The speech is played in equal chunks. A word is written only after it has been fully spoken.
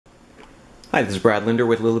Hi, this is Brad Linder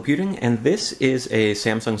with Liliputing, and this is a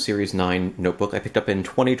Samsung Series 9 notebook I picked up in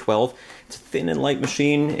 2012. It's a thin and light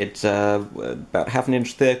machine. It's about half an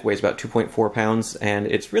inch thick, weighs about 2.4 pounds, and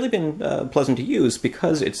it's really been pleasant to use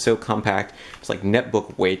because it's so compact. It's like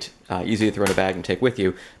netbook weight, easy to throw in a bag and take with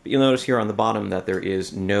you. But you'll notice here on the bottom that there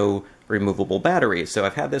is no removable battery. So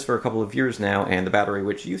I've had this for a couple of years now, and the battery,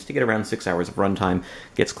 which used to get around 6 hours of runtime,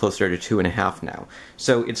 gets closer to 2.5 now.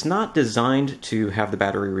 So it's not designed to have the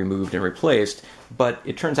battery removed and replaced, but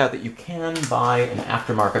it turns out that you can buy an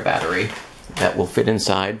aftermarket battery that will fit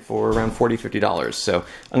inside for around $40, $50. So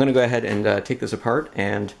I'm going to go ahead and take this apart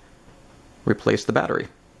and replace the battery.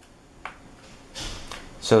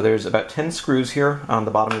 So there's about 10 screws here on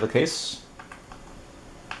the bottom of the case.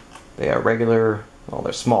 They are regular, well,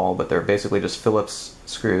 they're small, but they're basically just Phillips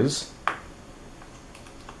screws.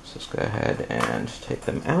 So let's go ahead and take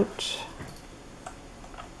them out.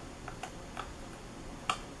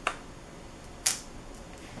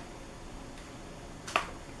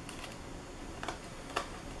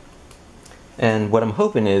 And what I'm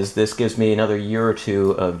hoping is this gives me another year or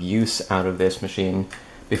two of use out of this machine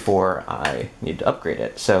before I need to upgrade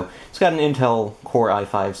it. So it's got an Intel Core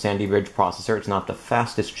i5 Sandy Ridge processor. It's not the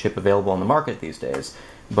fastest chip available on the market these days,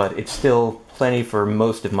 but it's still plenty for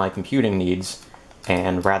most of my computing needs.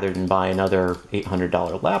 And rather than buy another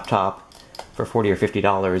 $800 laptop for $40 or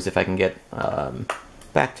 $50, if I can get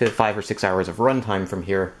back to 5 or 6 hours of runtime from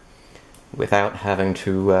here without having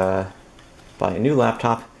to buy a new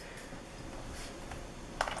laptop,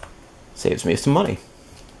 saves me some money.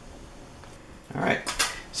 Alright,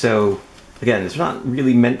 so again, it's not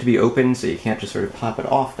really meant to be open, so you can't just sort of pop it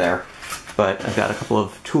off there, but I've got a couple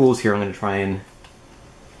of tools here I'm going to try and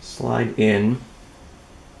slide in.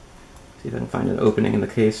 See if I can find an opening in the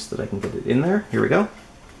case that I can get it in there. Here we go.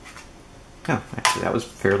 Oh, actually that was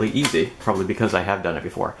fairly easy, probably because I have done it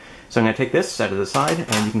before. So I'm going to take this, set it aside,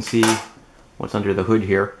 and you can see what's under the hood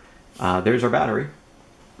here. There's our battery.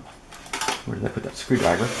 Where did I put that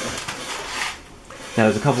screwdriver? Now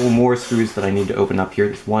there's a couple more screws that I need to open up here.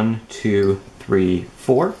 There's 1, 2, 3,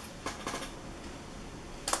 4.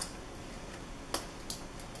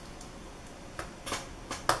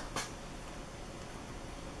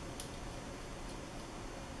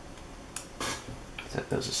 Set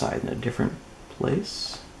those aside in a different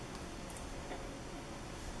place.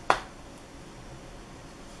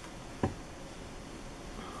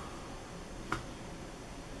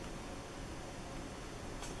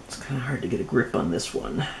 Kind of hard to get a grip on this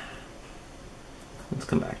one. Let's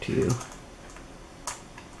come back to you.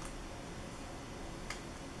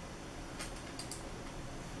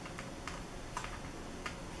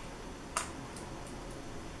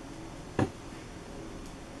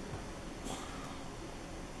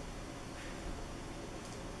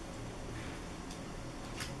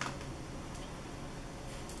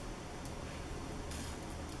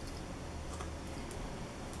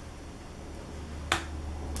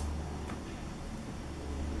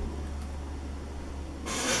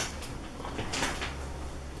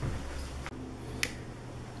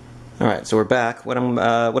 Alright, so we're back. What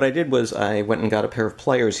I did was I went and got a pair of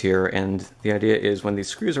pliers here, and the idea is when these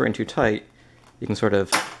screws are in too tight, you can sort of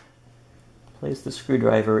place the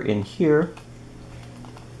screwdriver in here,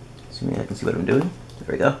 assuming I can see what I'm doing.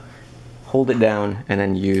 There we go. Hold it down, and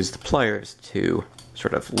then use the pliers to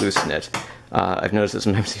sort of loosen it. I've noticed that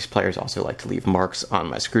sometimes these pliers also like to leave marks on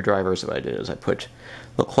my screwdriver, so what I did is I put a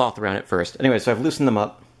little cloth around it first. Anyway, so I've loosened them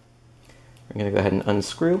up. I'm going to go ahead and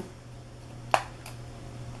unscrew.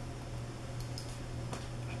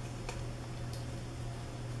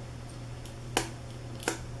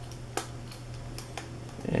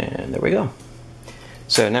 And there we go.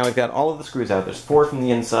 So now we've got all of the screws out. There's 4 from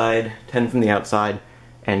the inside, 10 from the outside,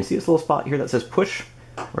 and see this little spot here that says push?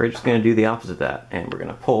 We're just going to do the opposite of that, and we're going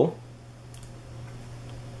to pull.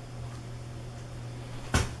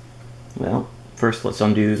 Well, first let's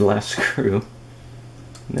undo the last screw,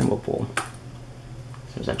 and then we'll pull.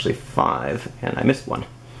 So there's actually 5, and I missed one.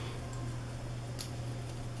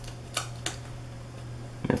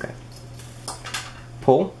 Okay.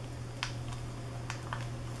 Pull.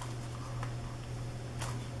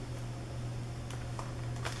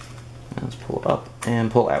 Let's pull up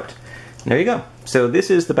and pull out. And there you go. So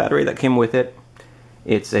this is the battery that came with it.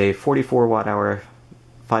 It's a 44 watt hour,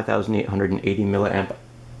 5,880 milliamp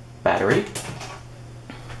battery.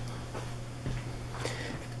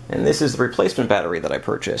 And this is the replacement battery that I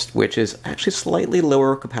purchased, which is actually slightly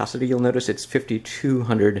lower capacity. You'll notice it's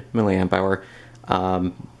 5,200 milliamp hour.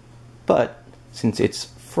 But since it's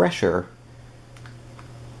fresher,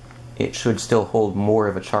 it should still hold more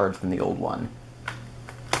of a charge than the old one.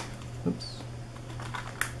 Oops.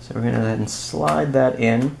 So we're going to go ahead and slide that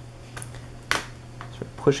in, sort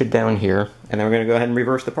of push it down here, and then we're going to go ahead and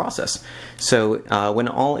reverse the process. So when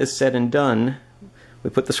all is said and done, we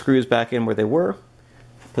put the screws back in where they were,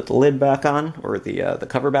 put the lid back on, or the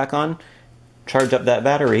cover back on, charge up that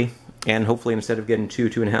battery, and hopefully instead of getting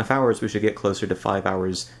 2.5 hours, we should get closer to 5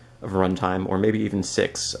 hours of runtime, or maybe even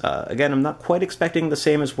 6. Again, I'm not quite expecting the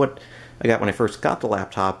same as what I got when I first got the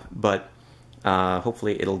laptop, but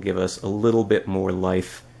hopefully it'll give us a little bit more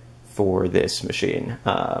life for this machine.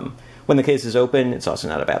 When the case is open, it's also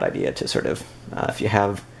not a bad idea to sort of, if you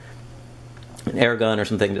have an air gun or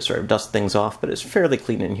something, to sort of dust things off, but it's fairly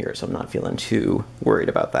clean in here, so I'm not feeling too worried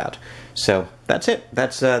about that. So that's it.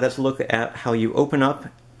 That's a look at how you open up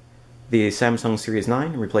the Samsung Series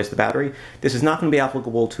 9 and replace the battery. This is not going to be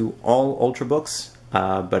applicable to all ultrabooks,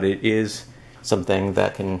 but it is something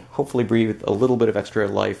that can hopefully breathe a little bit of extra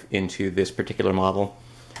life into this particular model,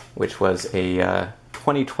 which was a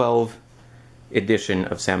 2012 edition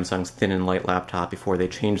of Samsung's thin and light laptop before they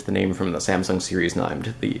changed the name from the Samsung Series 9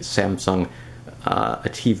 to the Samsung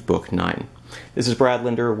Ultrabook 9. This is Brad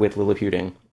Linder with Liliputing.